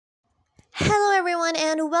Hello everyone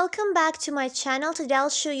and welcome back to my channel. Today I'll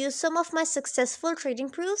show you some of my successful trading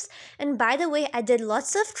proofs. And by the way, I did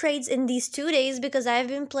lots of trades in these 2 days because I've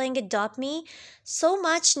been playing Adopt Me so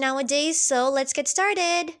much nowadays. So let's get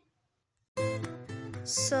started.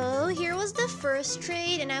 So here was the first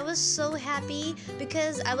trade and I was so happy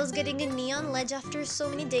because I was getting a neon ledge after so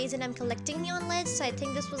many days and I'm collecting neon ledge, so I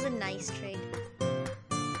think this was a nice trade.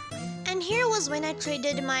 And here was when I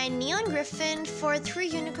traded my Neon Griffin for 3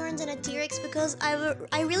 unicorns and a T-Rex because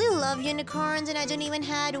I really love unicorns and I don't even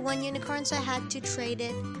had 1 unicorn, so I had to trade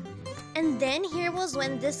it. And then here was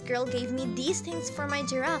when this girl gave me these things for my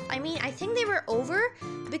giraffe. I mean, I think they were over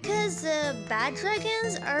because bad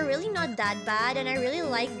dragons are really not that bad and I really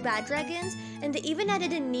like bad dragons. And they even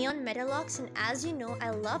added a neon metalox, and as you know, I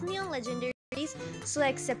love neon legendaries, so I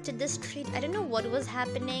accepted this trade. I don't know what was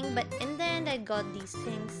happening, but in the end I got these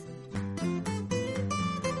things.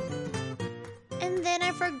 And then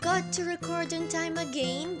I forgot to record on time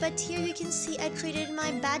again, but here you can see I traded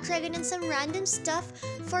my bad dragon and some random stuff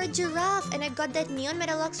for a giraffe and I got that neon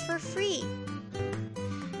metalox for free.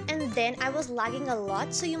 And then I was lagging a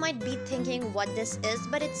lot, so you might be thinking what this is,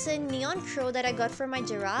 but it's a neon crow that I got for my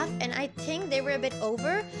giraffe and I think they were a bit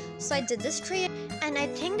over, so I did this trade and I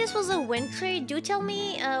think this was a win trade. Do tell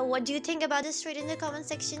me what do you think about this trade in the comment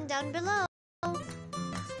section down below.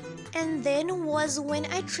 And then was when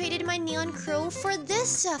I traded my neon crow for this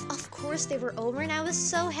stuff. Of course they were over and I was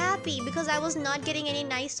so happy because I was not getting any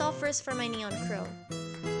nice offers for my neon crow.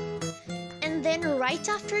 And then right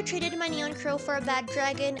after I traded my neon crow for a bad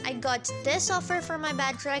dragon, I got this offer for my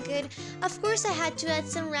bad dragon. Of course I had to add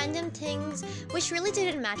some random things which really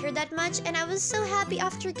didn't matter that much, and I was so happy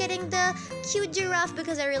after getting the cute giraffe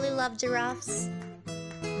because I really love giraffes.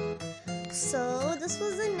 So this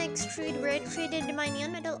was the next trade where I traded my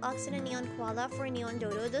neon metal ox and a neon koala for a neon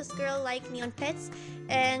dodo. This girl liked neon pets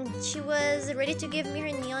and she was ready to give me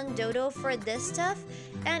her neon dodo for this stuff,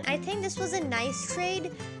 and I think this was a nice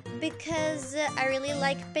trade because I really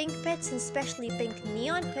like pink pets, and especially pink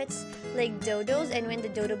neon pets like dodos. And when the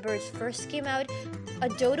dodo birds first came out, a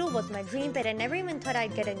dodo was my dream pet. I never even thought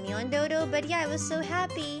I'd get a neon dodo, but yeah, I was so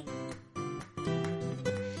happy.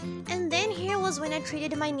 Here was when I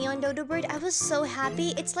traded my neon dodo bird. I was so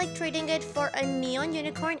happy. It's like trading it for a neon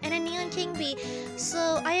unicorn and a neon king bee.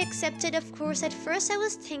 So I accepted, of course. At first I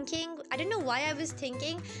was thinking, I don't know why I was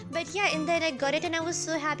thinking, but yeah, and then I got it and I was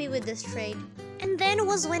so happy with this trade. And then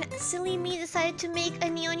was when silly me decided to make a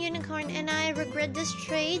neon unicorn, and I regret this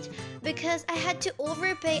trade because I had to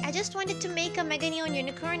overpay. I just wanted to make a mega neon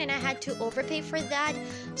unicorn and I had to overpay for that.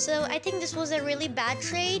 So I think this was a really bad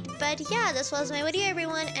trade. But yeah, this was my video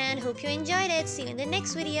everyone, and hope you enjoyed it. See you in the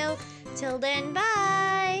next video. Till then,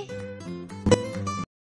 bye!